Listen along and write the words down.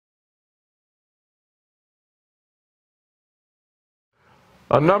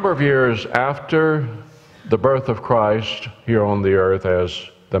A number of years after the birth of Christ here on the earth as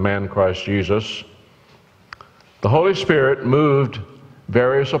the man Christ Jesus, the Holy Spirit moved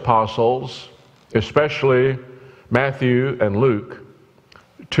various apostles, especially Matthew and Luke,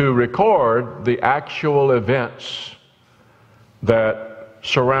 to record the actual events that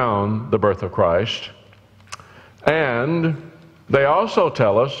surround the birth of Christ. And they also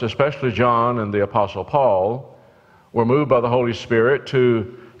tell us, especially John and the Apostle Paul, were moved by the Holy Spirit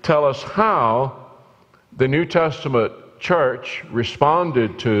to tell us how the New Testament church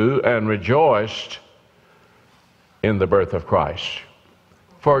responded to and rejoiced in the birth of Christ.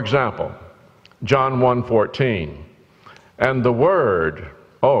 For example, John 1:14, and the Word,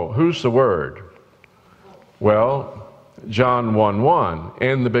 who's the Word? Well, John 1:1,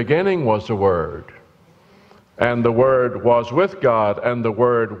 in the beginning was the Word, and the Word was with God, and the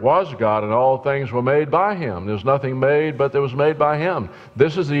Word was God, and all things were made by Him. There's nothing made but that was made by Him.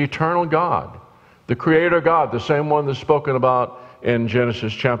 This is the eternal God, the Creator God, the same one that's spoken about in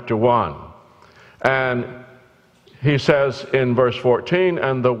Genesis chapter 1. And he says in verse 14,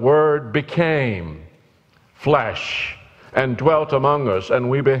 and the Word became flesh and dwelt among us, and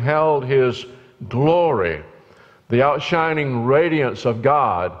we beheld His glory. The outshining radiance of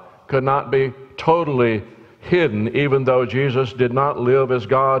God could not be totally hidden, even though Jesus did not live as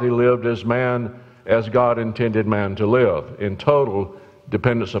God. He lived as man, as God intended man to live, in total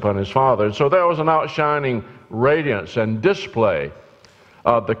dependence upon His Father. And so there was an outshining radiance and display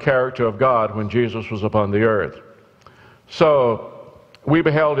of the character of God when Jesus was upon the earth. So we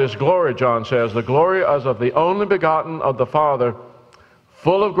beheld His glory, John says, the glory as of the only begotten of the Father,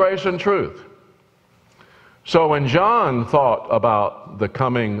 full of grace and truth. So when John thought about the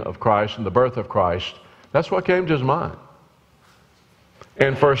coming of Christ and the birth of Christ, that's what came to his mind.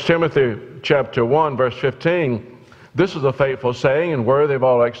 In 1 Timothy chapter 1, verse 15, this is a faithful saying and worthy of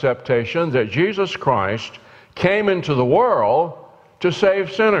all acceptation, that Jesus Christ came into the world to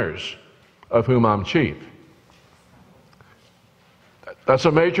save sinners, of whom I'm chief. That's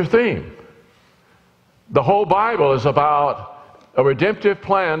a major theme. The whole Bible is about a redemptive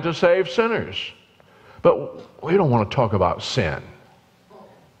plan to save sinners. But we don't want to talk about sin.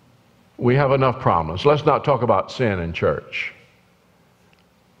 We have enough problems. Let's not talk about sin in church.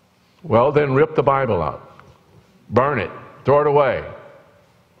 Well, then rip the Bible out. Burn it. Throw it away.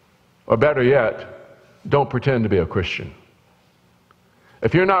 Or better yet, don't pretend to be a Christian.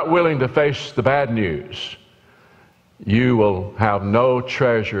 If you're not willing to face the bad news, you will have no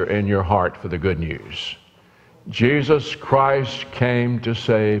treasure in your heart for the good news. Jesus Christ came to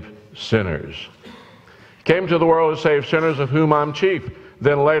save sinners. Came to the world to save sinners, of whom I'm chief.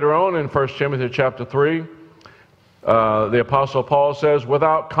 Then later on in 1 Timothy chapter 3, the Apostle Paul says,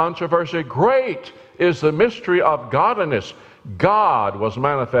 without controversy, great is the mystery of godliness. God was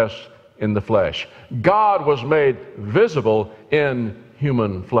manifest in the flesh. God was made visible in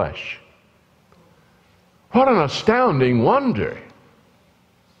human flesh. What an astounding wonder.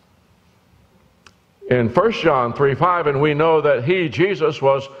 In 1 John 3:5, and we know that He, Jesus,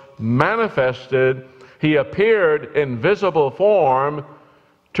 was manifested. He appeared in visible form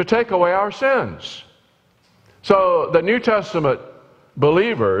to take away our sins. So the New Testament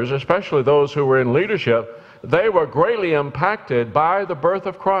believers, especially those who were in leadership, they were greatly impacted by the birth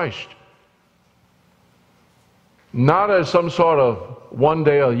of Christ. Not as some sort of one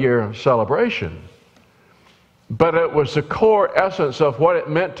day a year celebration, but it was the core essence of what it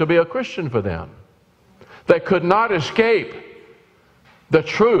meant to be a Christian for them. They could not escape the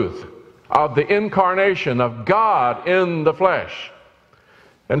truth of the incarnation of God in the flesh.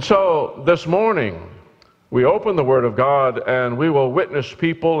 And so this morning, we open the Word of God and we will witness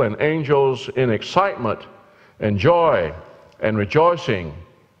people and angels in excitement and joy and rejoicing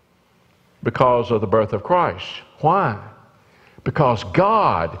because of the birth of Christ. Why? Because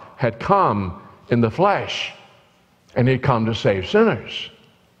God had come in the flesh and He'd come to save sinners.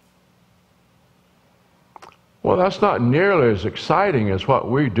 Well, that's not nearly as exciting as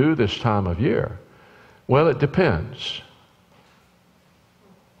what we do this time of year. Well, it depends.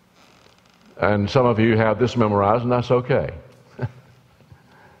 And some of you have this memorized, and that's okay.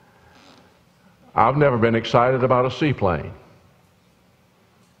 I've never been excited about a seaplane.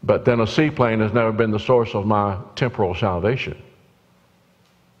 But then a seaplane has never been the source of my temporal salvation.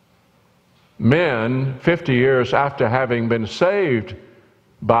 Men, 50 years after having been saved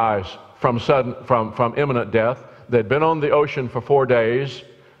from imminent death, they'd been on the ocean for 4 days.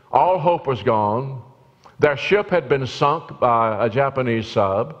 All hope was gone. Their ship had been sunk by a Japanese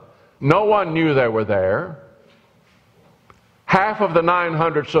sub. No one knew they were there. Half of the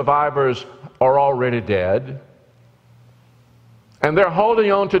 900 survivors are already dead. And they're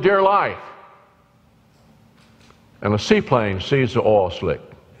holding on to dear life. And a seaplane sees the oil slick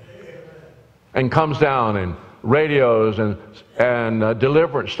and comes down, and radios and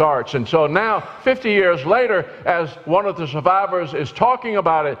deliverance starts. And so now, 50 years later, as one of the survivors is talking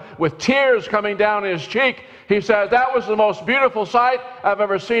about it with tears coming down his cheek, he says, "That was the most beautiful sight I've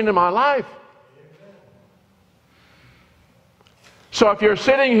ever seen in my life." So if you're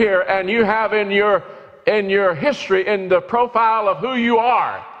sitting here and you have in your history, in the profile of who you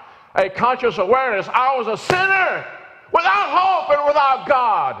are, a conscious awareness, I was a sinner without hope and without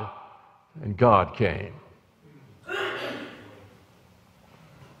God, and God came.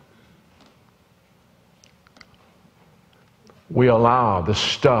 We allow the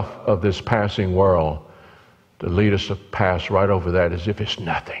stuff of this passing world to lead us to pass right over that as if it's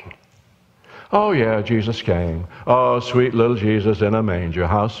nothing. Oh yeah, Jesus came. Oh, sweet little Jesus in a manger,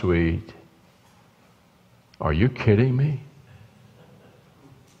 how sweet. Are you kidding me?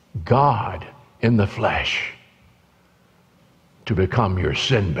 God in the flesh to become your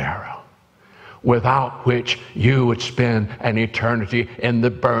sin bearer, without which you would spend an eternity in the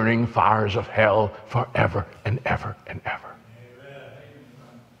burning fires of hell forever and ever and ever.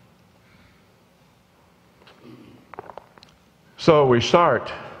 So we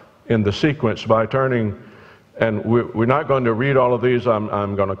start in the sequence by turning, and we're not going to read all of these.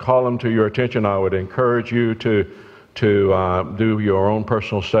 I'm going to call them to your attention. I would encourage you to do your own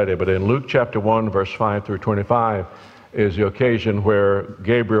personal study. But in Luke chapter 1, verse 5 through 25 is the occasion where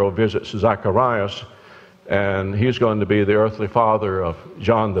Gabriel visits Zacharias, and he's going to be the earthly father of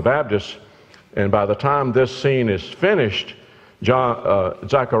John the Baptist. And by the time this scene is finished,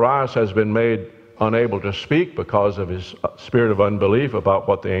 Zacharias has been made unable to speak because of his spirit of unbelief about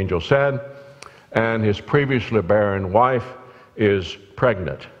what the angel said, and his previously barren wife is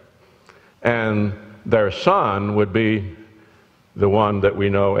pregnant. And their son would be the one that we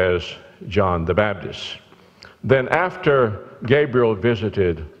know as John the Baptist. Then after Gabriel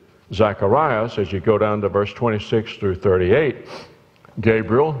visited Zacharias, as you go down to verse 26 through 38,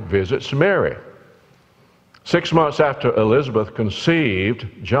 Gabriel visits Mary. 6 months after Elizabeth conceived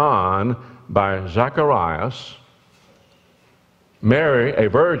John by Zacharias, Mary, a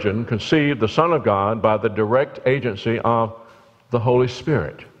virgin, conceived the Son of God by the direct agency of the Holy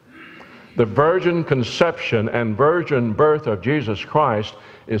Spirit. The virgin conception and virgin birth of Jesus Christ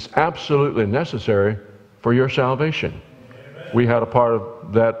is absolutely necessary for your salvation. Amen. We had a part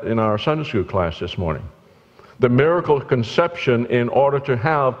of that in our Sunday school class this morning. The miracle of conception in order to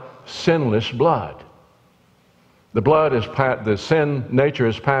have sinless blood. The blood is the sin nature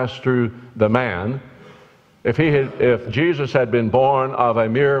is passed through the man. If Jesus had been born of a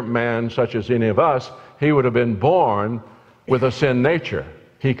mere man such as any of us, he would have been born with a sin nature.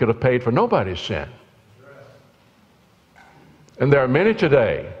 He could have paid for nobody's sin. And there are many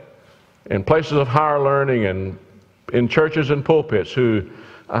today in places of higher learning and in churches and pulpits who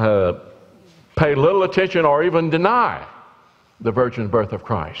pay little attention or even deny the virgin birth of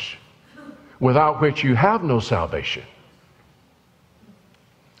Christ, without which you have no salvation.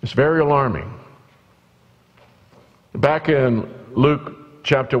 It's very alarming. Back in Luke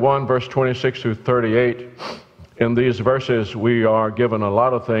chapter 1, verse 26 through 38, in these verses we are given a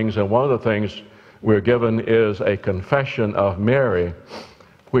lot of things, and one of the things we're given is a confession of Mary,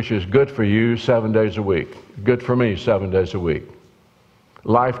 which is good for you 7 days a week. Good for me 7 days a week.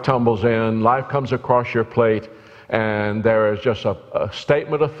 Life tumbles in, life comes across your plate, and there is just a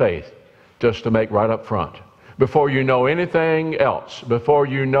statement of faith just to make right up front. Before you know anything else, before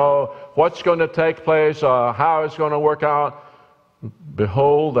you know what's going to take place, how it's going to work out,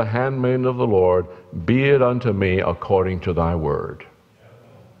 behold the handmaiden of the Lord, be it unto me according to thy word.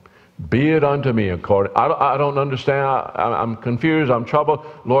 Be it unto me according, I don't understand, I'm confused, I'm troubled.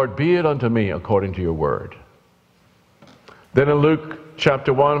 Lord, be it unto me according to your word. Then in Luke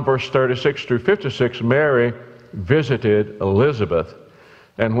chapter 1, verse 36 through 56, Mary visited Elizabeth.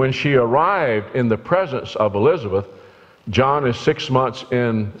 And when she arrived in the presence of Elizabeth, John is 6 months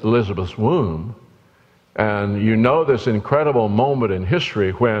in Elizabeth's womb. And you know this incredible moment in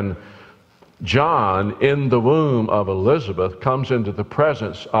history when John in the womb of Elizabeth comes into the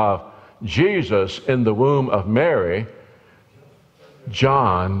presence of Jesus in the womb of Mary.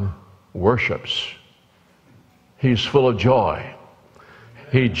 John worships. He's full of joy.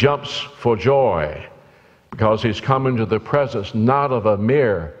 He jumps for joy because he's come into the presence not of a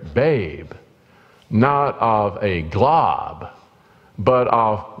mere babe, not of a glob, but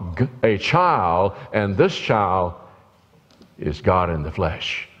of a child, and this child is God in the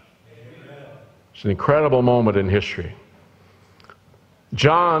flesh. Amen. It's an incredible moment in history.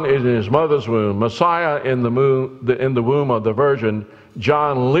 John in his mother's womb, Messiah in the womb of the Virgin,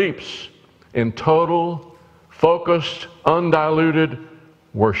 John leaps in total, focused, undiluted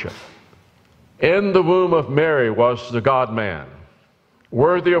worship. In the womb of Mary was the God-man,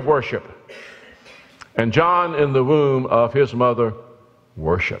 worthy of worship. And John in the womb of his mother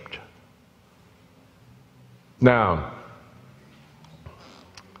worshiped. Now,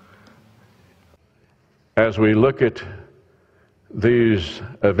 as we look at these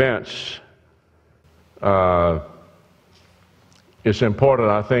events, it's important,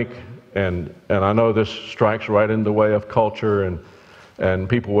 I think, and I know this strikes right in the way of culture and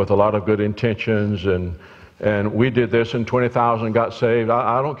people with a lot of good intentions, and we did this and 20,000 got saved.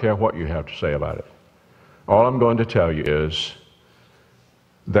 I don't care what you have to say about it. All I'm going to tell you is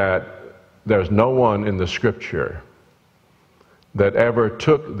that there's no one in the Scripture that ever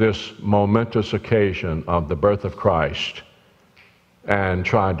took this momentous occasion of the birth of Christ and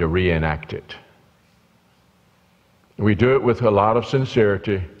tried to reenact it. We do it with a lot of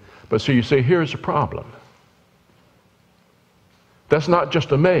sincerity, but you see, here's the problem. That's not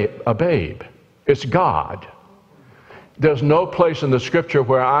just a babe. It's God. There's no place in the Scripture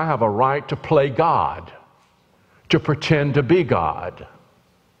where I have a right to play God, to pretend to be God.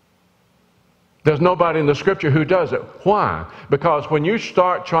 There's nobody in the Scripture who does it. Why? Because when you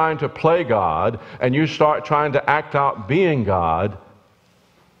start trying to play God and you start trying to act out being God,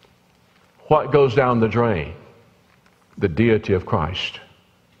 what goes down the drain? The deity of Christ.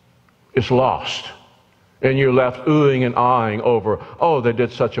 It's lost. And you're left oohing and ahhing over, oh, they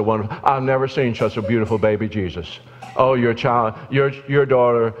did such a wonderful, I've never seen such a beautiful baby Jesus. Oh, your child, your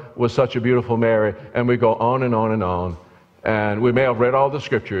daughter was such a beautiful Mary. And we go on and on and on. And we may have read all the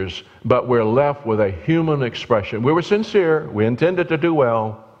Scriptures, but we're left with a human expression. We were sincere. We intended to do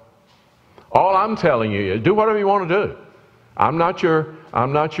well. All I'm telling you is do whatever you want to do. I'm not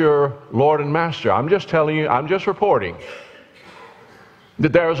your Lord and Master. I'm just telling you, I'm just reporting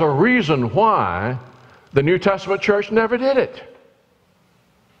that there's a reason why the New Testament church never did it.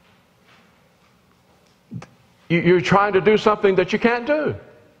 You're trying to do something that you can't do.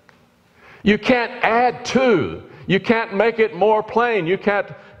 You can't add to. You can't make it more plain. You can't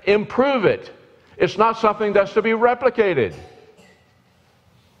improve it. It's not something that's to be replicated.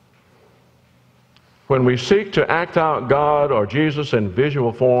 When we seek to act out God or Jesus in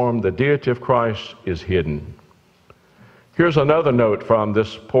visual form, the deity of Christ is hidden. Here's another note from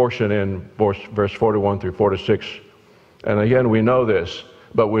this portion in verse 41 through 46. And again, we know this,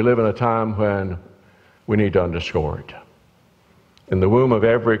 but we live in a time when we need to underscore it. In the womb of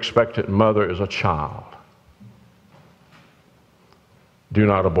every expectant mother is a child. Do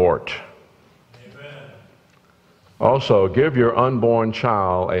not abort. Amen. Also, give your unborn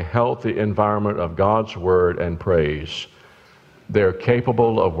child a healthy environment of God's Word and praise. They're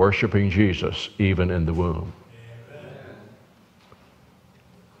capable of worshiping Jesus even in the womb. Amen.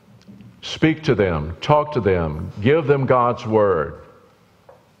 Speak to them, talk to them, give them God's Word.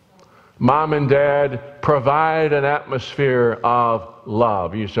 Mom and Dad, provide an atmosphere of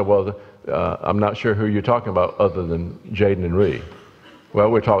love. You say, well, I'm not sure who you're talking about other than Jaden and Ree. Well,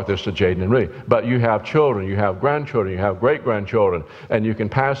 we're talking this to Jaden and Ree. But you have children, you have grandchildren, you have great-grandchildren, and you can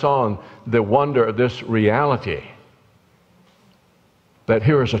pass on the wonder of this reality that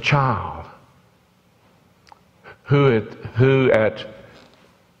here is a child who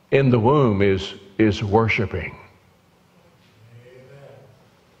in the womb is worshiping.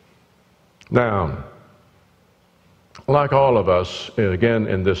 Now, like all of us, again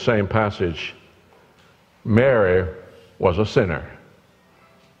in this same passage, Mary was a sinner.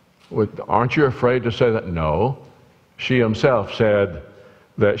 Aren't you afraid to say that? No. She herself said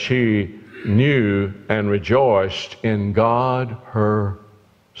that she knew and rejoiced in God, her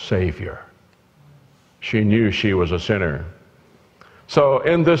Savior. She knew she was a sinner. So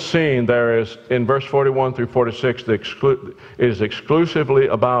in this scene, there is, in verse 41 through 46, it is exclusively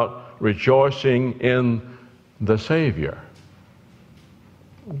about rejoicing in the Savior.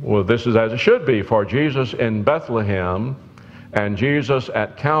 Well, this is as it should be, for Jesus in Bethlehem and Jesus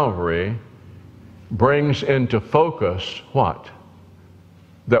at Calvary brings into focus what?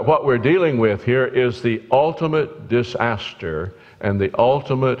 That what we're dealing with here is the ultimate disaster and the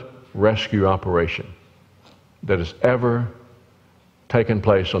ultimate rescue operation that has ever taken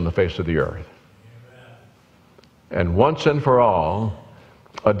place on the face of the earth. Amen. And once and for all,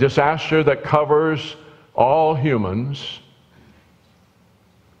 a disaster that covers all humans.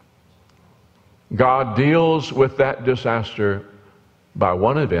 God deals with that disaster by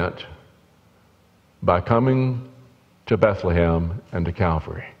one event, by coming to Bethlehem and to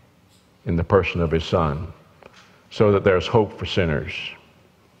Calvary in the person of His Son, so that there's hope for sinners.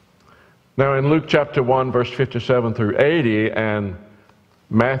 Now in Luke chapter 1, verse 57 through 80, and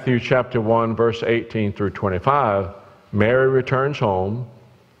Matthew chapter 1, verse 18 through 25, Mary returns home,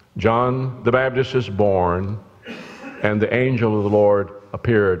 John the Baptist is born, and the angel of the Lord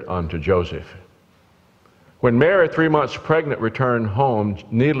appeared unto Joseph. When Mary, 3 months pregnant, returned home,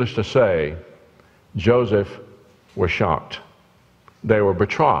 needless to say, Joseph was shocked. They were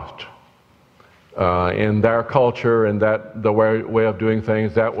betrothed. In their culture and the way of doing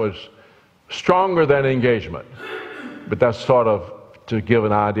things, that was stronger than engagement. But that's sort of to give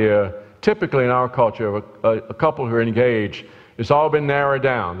an idea. Typically in our culture, a couple who are engaged, it's all been narrowed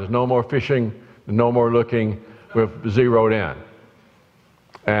down. There's no more fishing, no more looking. We've zeroed in.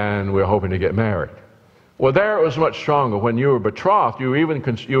 And we're hoping to get married. Well, there it was much stronger. When you were betrothed, you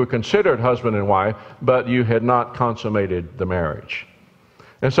were considered husband and wife, but you had not consummated the marriage.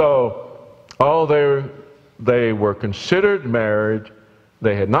 And so, they were considered married,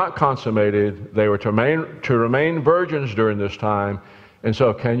 they had not consummated, they were to remain virgins during this time. And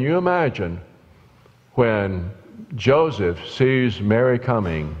so, can you imagine when Joseph sees Mary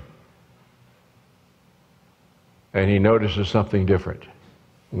coming and he notices something different?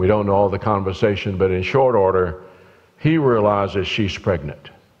 We don't know all the conversation, but in short order, he realizes she's pregnant.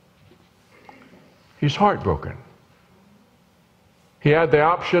 He's heartbroken. He had the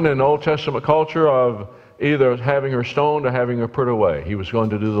option in Old Testament culture of either having her stoned or having her put away. He was going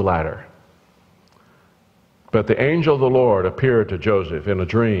to do the latter. But the angel of the Lord appeared to Joseph in a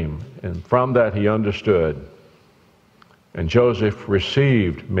dream, and from that he understood. And Joseph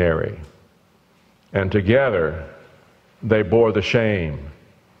received Mary, and together they bore the shame.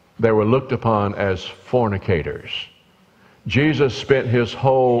 They were looked upon as fornicators. Jesus spent his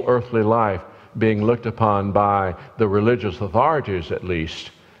whole earthly life being looked upon by the religious authorities, at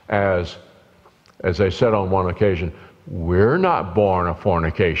least, as they said on one occasion, we're not born of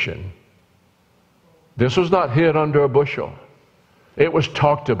fornication. This was not hid under a bushel. It was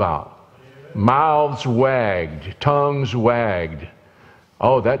talked about. Mouths wagged, tongues wagged.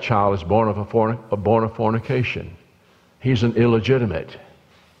 Oh, that child is born of fornication. He's an illegitimate.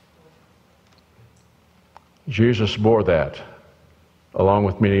 Jesus bore that, along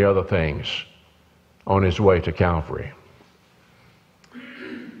with many other things, on his way to Calvary.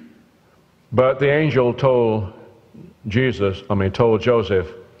 But the angel told Joseph,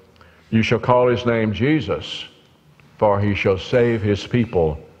 you shall call his name Jesus, for he shall save his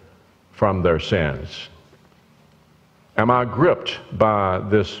people from their sins. Am I gripped by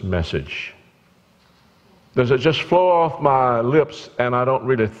this message? Does it just flow off my lips and I don't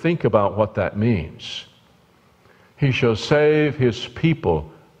really think about what that means? He shall save his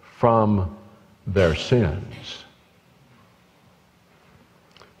people from their sins.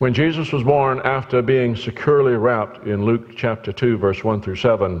 When Jesus was born, after being securely wrapped in Luke chapter 2, verse 1 through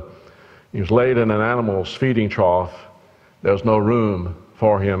 7, he was laid in an animal's feeding trough. There was no room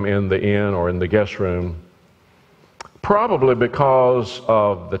for him in the inn or in the guest room, probably because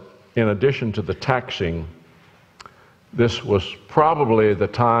of in addition to the taxing, this was probably the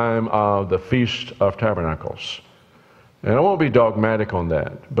time of the Feast of Tabernacles. And I won't be dogmatic on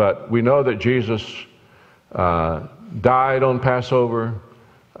that, but we know that Jesus died on Passover.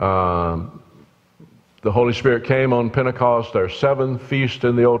 The Holy Spirit came on Pentecost. There are 7 feasts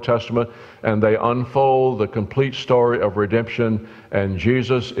in the Old Testament, and they unfold the complete story of redemption, and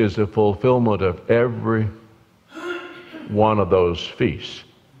Jesus is the fulfillment of every one of those feasts.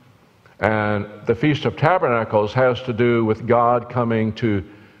 And the Feast of Tabernacles has to do with God coming to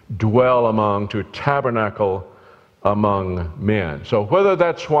to tabernacle among men. So whether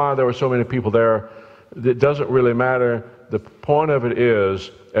that's why there were so many people there, it doesn't really matter. The point of it is,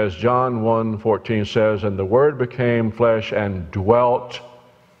 as John 1:14 says, and the Word became flesh and dwelt,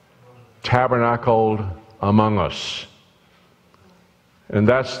 tabernacled among us. And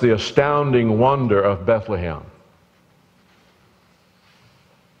that's the astounding wonder of Bethlehem.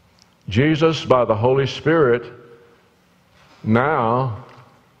 Jesus, by the Holy Spirit, now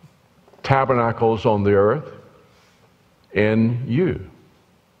tabernacles on the earth in you.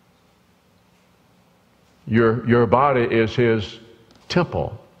 Your body is his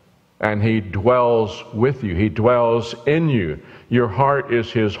temple, and he dwells with you. He dwells in you. Your heart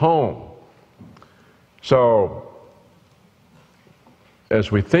is his home. So,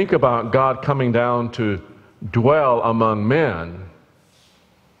 as we think about God coming down to dwell among men,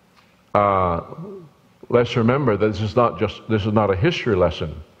 let's remember that this is not a history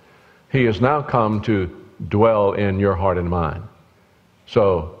lesson. He has now come to dwell in your heart and mind.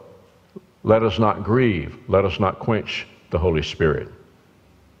 So, let us not grieve. Let us not quench the Holy Spirit.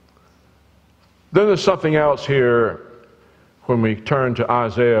 Then there's something else here when we turn to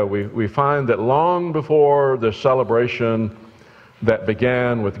Isaiah, we find that long before the celebration that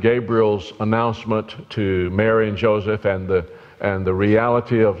began with Gabriel's announcement to Mary and Joseph and the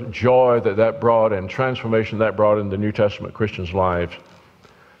reality of joy that brought and transformation that brought in the New Testament Christians' lives,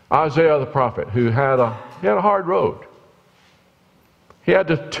 Isaiah the prophet, who he had a hard road. He had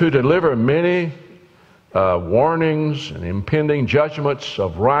to deliver many warnings and impending judgments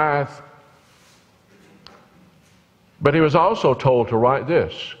of wrath. But he was also told to write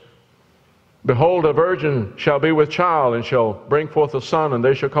this: "Behold, a virgin shall be with child and shall bring forth a son, and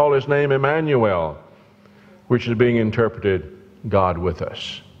they shall call his name Emmanuel," which is being interpreted, God with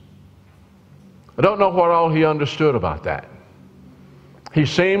us. I don't know what all he understood about that. He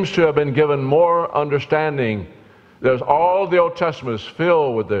seems to have been given more understanding. There's all the Old Testament is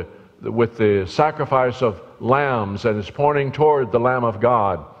filled with the sacrifice of lambs, and it's pointing toward the Lamb of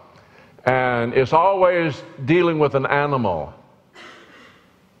God. And it's always dealing with an animal.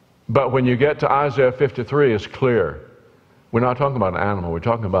 But when you get to Isaiah 53, it's clear. We're not talking about an animal. We're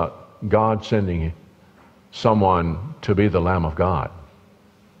talking about God sending someone to be the Lamb of God.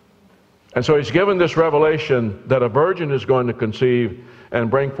 And so he's given this revelation that a virgin is going to conceive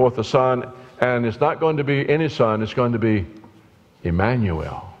and bring forth a son. And it's not going to be any son. It's going to be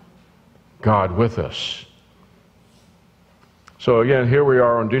Emmanuel, God with us. So again, here we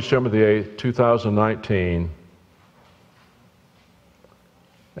are on December the 8th, 2019.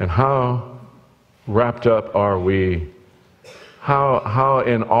 And how wrapped up are we? How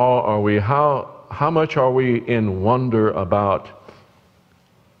in awe are we? How much are we in wonder about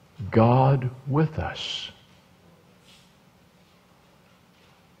God with us?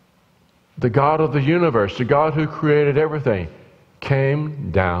 The God of the universe, the God who created everything,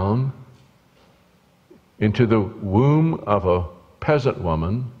 came down into the womb of a peasant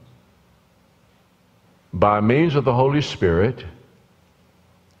woman by means of the Holy Spirit,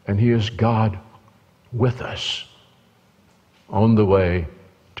 and he is God with us on the way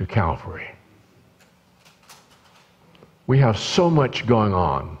to Calvary. We have so much going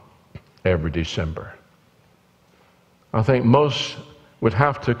on every December. I think most would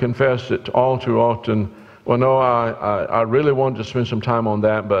have to confess that all too often, well, no, I really wanted to spend some time on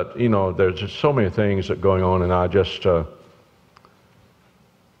that, but, you know, there's just so many things that are going on, and I just,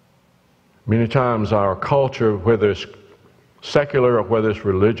 many times our culture, whether it's secular or whether it's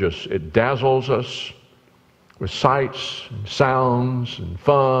religious, it dazzles us with sights and sounds and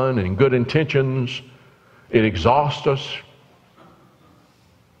fun and good intentions. It exhausts us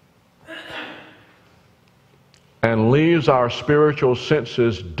and leaves our spiritual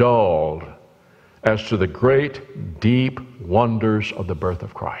senses dulled as to the great, deep wonders of the birth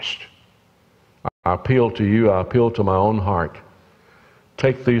of Christ. I appeal to you, I appeal to my own heart.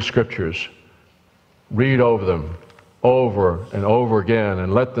 Take these scriptures, read over them over and over again,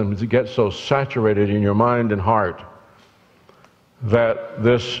 and let them get so saturated in your mind and heart that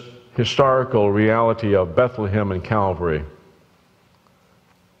this historical reality of Bethlehem and Calvary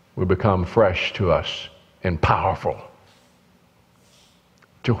will become fresh to us and powerful,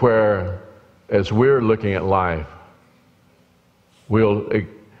 to where, as we're looking at life, we'll,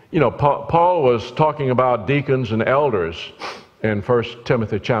 you know, Paul was talking about deacons and elders in 1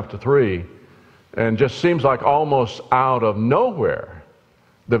 Timothy chapter 3, and just seems like almost out of nowhere,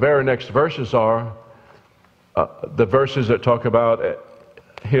 the very next verses are the verses that talk about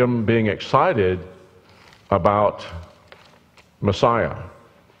him being excited about Messiah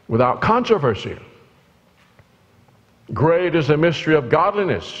without controversy. Great is the mystery of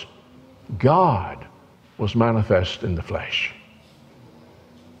godliness. God was manifest in the flesh.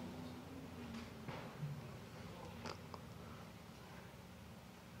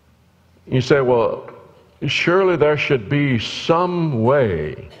 You say, well, surely there should be some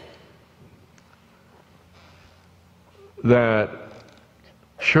way that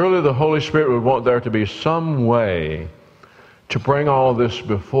surely the Holy Spirit would want there to be some way to bring all this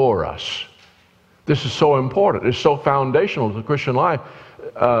before us. This is so important. It's so foundational to the Christian life.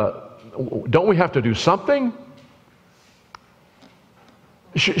 Don't we have to do something?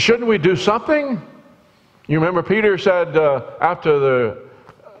 Shouldn't we do something? You remember Peter said after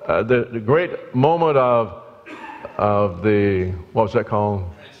the great moment of the, what was that called?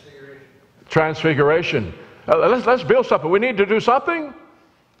 Transfiguration. Let's build something. We need to do something.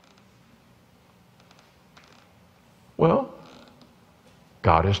 Well,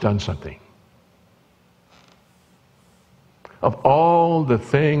 God has done something. Of all the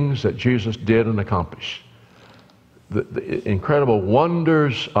things that Jesus did and accomplished, the incredible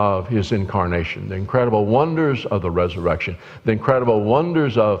wonders of his incarnation, the incredible wonders of the resurrection, the incredible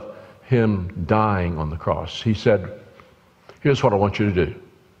wonders of him dying on the cross, he said, Here's what I want you to do.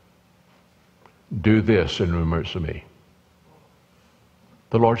 Do this in remembrance of me.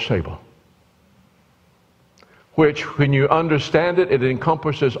 The Lord's table. Which, when you understand it, it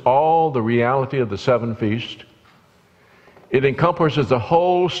encompasses all the reality of the seven feasts. It encompasses the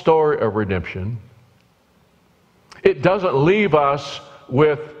whole story of redemption. It doesn't leave us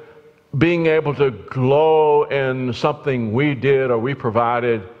with being able to glow in something we did or we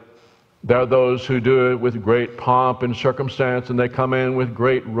provided. There are those who do it with great pomp and circumstance, and they come in with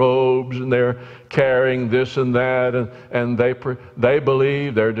great robes, and they're carrying this and that, and they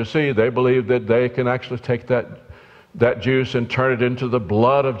believe, they're deceived, they believe that they can actually take that juice and turn it into the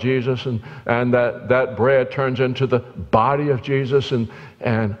blood of Jesus, and that bread turns into the body of Jesus,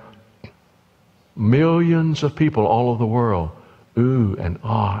 and millions of people all over the world ooh and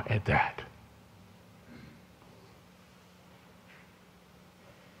ah at that.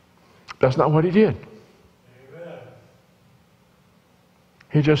 That's not what he did. Amen.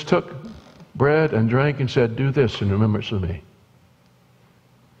 He just took bread and drank and said, do this in remembrance of me.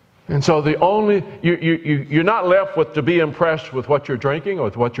 And so you're not left with to be impressed with what you're drinking or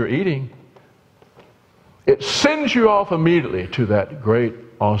with what you're eating. It sends you off immediately to that great,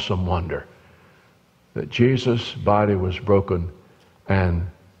 awesome wonder that Jesus' body was broken and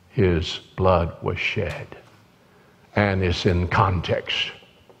his blood was shed. And it's in context.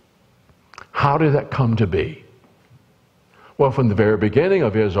 How did that come to be? Well, from the very beginning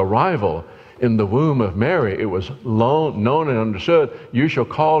of his arrival in the womb of Mary, it was known and understood, you shall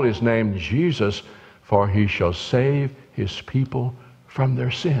call his name Jesus, for he shall save his people from their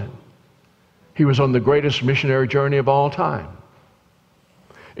sin. He was on the greatest missionary journey of all time.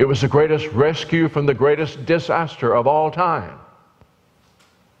 It was the greatest rescue from the greatest disaster of all time.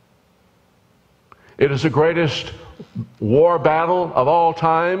 It is the greatest war battle of all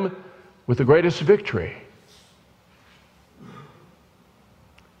time, with the greatest victory.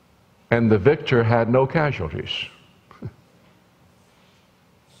 And the victor had no casualties.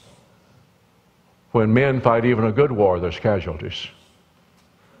 When men fight even a good war, there's casualties.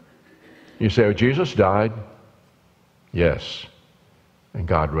 You say, oh, Jesus died? Yes. And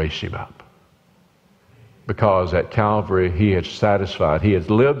God raised him up. Because at Calvary he had satisfied. He had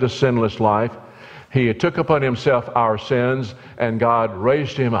lived a sinless life. He had took upon himself our sins, and God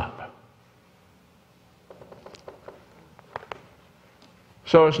raised him up.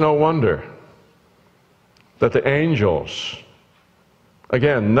 So it's no wonder that the angels,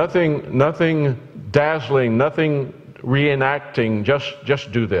 again, nothing dazzling, nothing reenacting,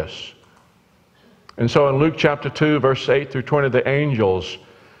 just do this. And so in Luke chapter 2, verse 8 through 20, the angels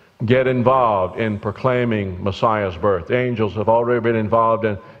get involved in proclaiming Messiah's birth. The angels have already been involved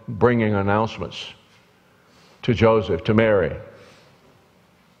in bringing announcements to Joseph, to Mary.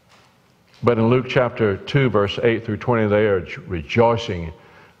 But in Luke chapter 2, verse 8 through 20, they are rejoicing.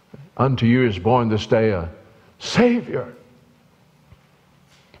 Unto you is born this day a Savior,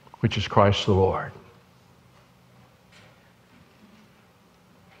 which is Christ the Lord.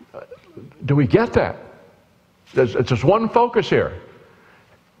 Do we get that? There's just one focus here.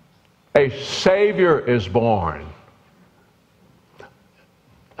 A Savior is born.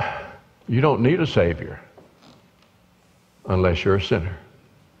 You don't need a Savior unless you're a sinner.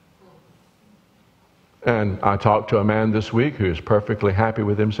 And I talked to a man this week who is perfectly happy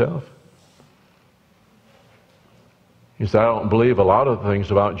with himself. He said, I don't believe a lot of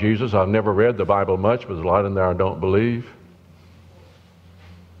things about Jesus. I've never read the Bible much, but there's a lot in there I don't believe.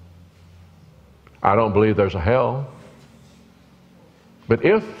 I don't believe there's a hell. But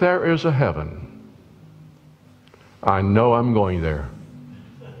if there is a heaven, I know I'm going there.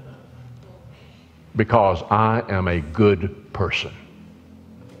 Because I am a good person.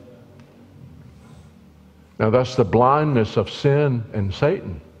 Now that's the blindness of sin and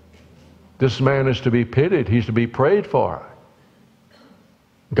Satan. This man is to be pitied. He's to be prayed for.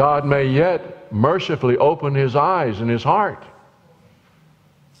 God may yet mercifully open his eyes and his heart.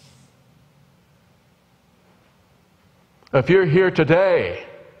 If you're here today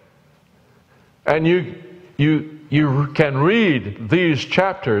and you can read these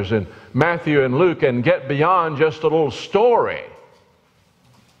chapters in Matthew and Luke and get beyond just a little story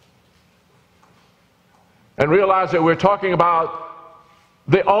and realize that we're talking about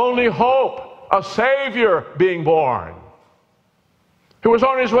the only hope, a Savior being born, who was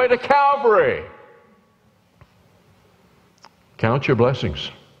on his way to Calvary. Count your blessings.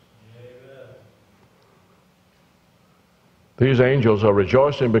 Amen. These angels are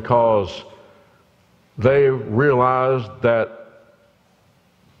rejoicing because they realized that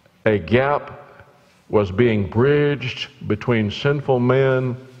a gap was being bridged between sinful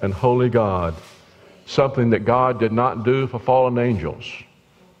men and holy God, something that God did not do for fallen angels.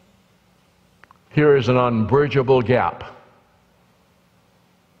 Here is an unbridgeable gap.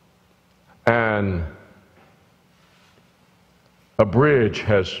 And a bridge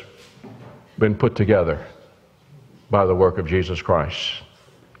has been put together by the work of Jesus Christ.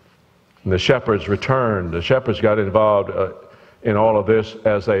 And the shepherds returned. The shepherds got involved in all of this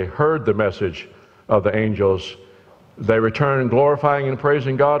as they heard the message of the angels. They returned glorifying and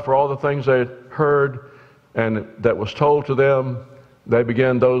praising God for all the things they had heard and that was told to them. They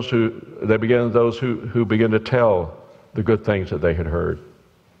began those who began to tell the good things that they had heard.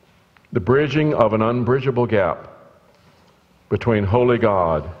 The bridging of an unbridgeable gap between holy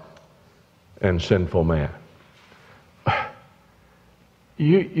God and sinful man.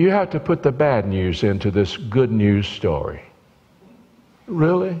 You have to put the bad news into this good news story.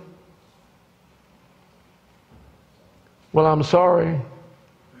 Really? Well, I'm sorry.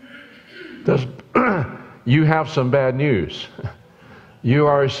 You have some bad news. You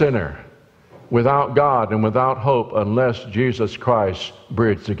are a sinner without God and without hope unless Jesus Christ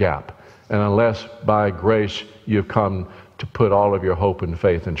bridged the gap and unless by grace you've come to put all of your hope and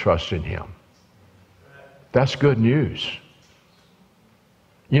faith and trust in Him. That's good news.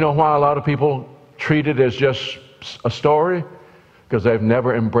 You know why a lot of people treat it as just a story? Because they've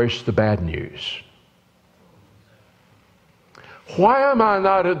never embraced the bad news. Why am I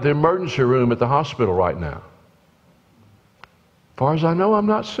not at the emergency room at the hospital right now? As far as I know, I'm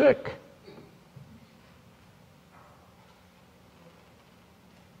not sick.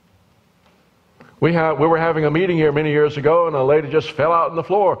 We were having a meeting here many years ago, and a lady just fell out on the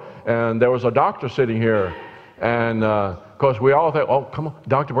floor, and there was a doctor sitting here, and of course we all thought, oh, come on,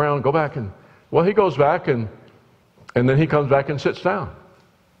 Dr. Brown, go back. And well, he goes back, and then he comes back and sits down.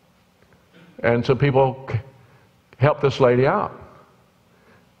 And some people helped this lady out.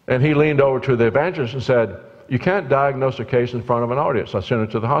 And he leaned over to the evangelist and said, you can't diagnose a case in front of an audience. I sent her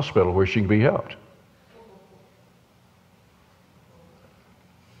to the hospital where she can be helped.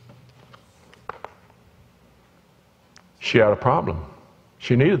 She had a problem.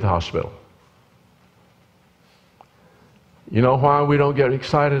 She needed the hospital. You know why we don't get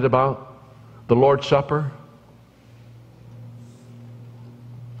excited about the Lord's Supper?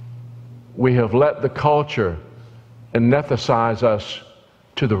 We have let the culture anesthetize us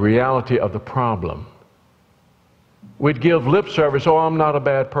to the reality of the problem. We'd give lip service, oh, I'm not a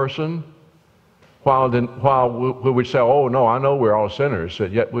bad person, while we would say, oh, no, I know we're all sinners,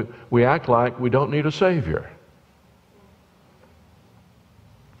 yet we act like we don't need a Savior.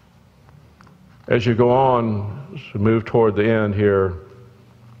 As you go on, as we move toward the end here,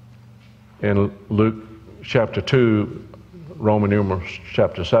 in Luke chapter 2, Roman numerals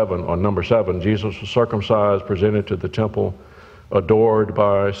chapter 7, or number 7, Jesus was circumcised, presented to the temple, adored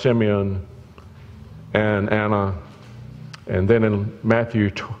by Simeon and Anna. And then in Matthew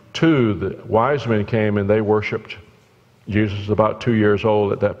 2, the wise men came and they worshiped. Jesus was about 2 years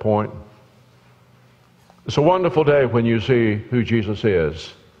old at that point. It's a wonderful day when you see who Jesus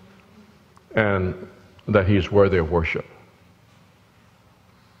is and that He's worthy of worship.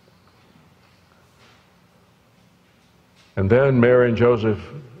 And then Mary and Joseph,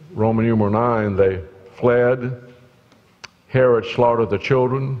 Roman numeral 9, they fled. Herod slaughtered the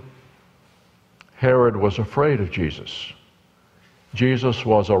children. Herod was afraid of Jesus. Jesus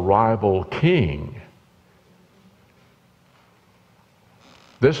was a rival king.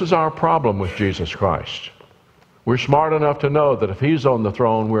 This is our problem with Jesus Christ. We're smart enough to know that if He's on the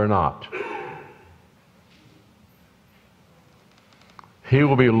throne, we're not. He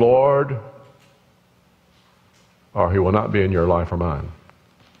will be Lord, or He will not be in your life or mine.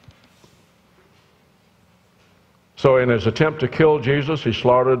 So in his attempt to kill Jesus, he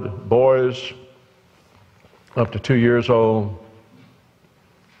slaughtered boys up to 2 years old.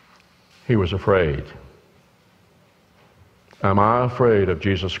 He was afraid. Am I afraid of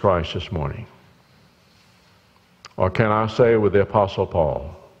Jesus Christ this morning? Or can I say with the Apostle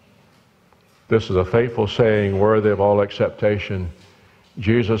Paul, this is a faithful saying worthy of all acceptation.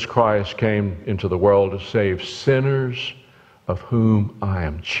 Jesus Christ came into the world to save sinners, of whom I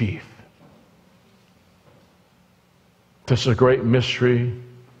am chief. This is a great mystery.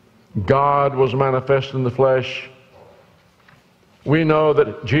 God was manifest in the flesh. We know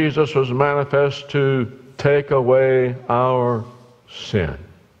that Jesus was manifest to take away our sin.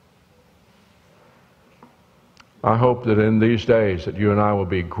 I hope that in these days that you and I will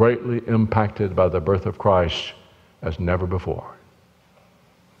be greatly impacted by the birth of Christ as never before.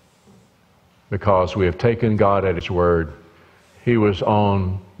 Because we have taken God at His word. He was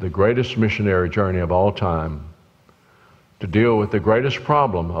on the greatest missionary journey of all time to deal with the greatest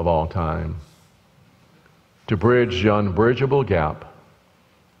problem of all time, to bridge the unbridgeable gap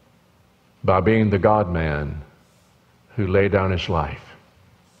by being the God-man who laid down his life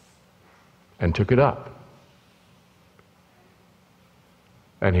and took it up.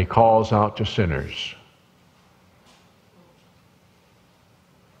 And he calls out to sinners.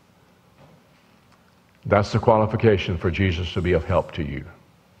 That's the qualification for Jesus to be of help to you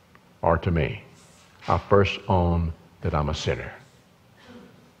or to me. I first own that I'm a sinner.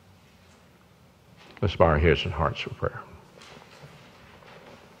 Let's bow our heads and hearts for prayer.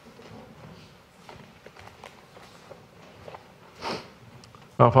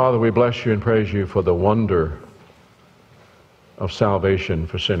 Now, Father, we bless you and praise you for the wonder of salvation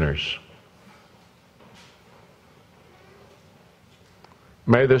for sinners.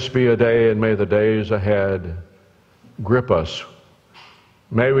 May this be a day, and may the days ahead grip us.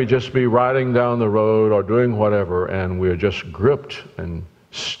 May we just be riding down the road or doing whatever, and we're just gripped and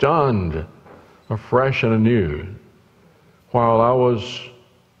stunned afresh and anew. While I was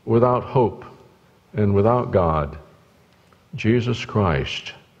without hope and without God, Jesus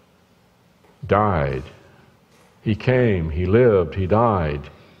Christ died. He came, he lived, he died.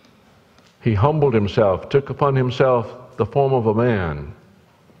 He humbled himself, took upon himself the form of a man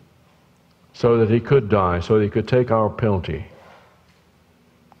so that he could die, so that he could take our penalty.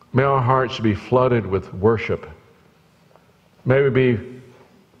 May our hearts be flooded with worship. May we be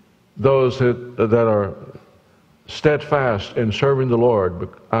those that are steadfast in serving the Lord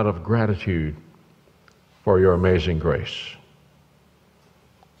out of gratitude for your amazing grace.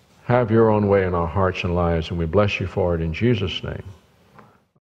 Have your own way in our hearts and lives, and we bless you for it in Jesus' name.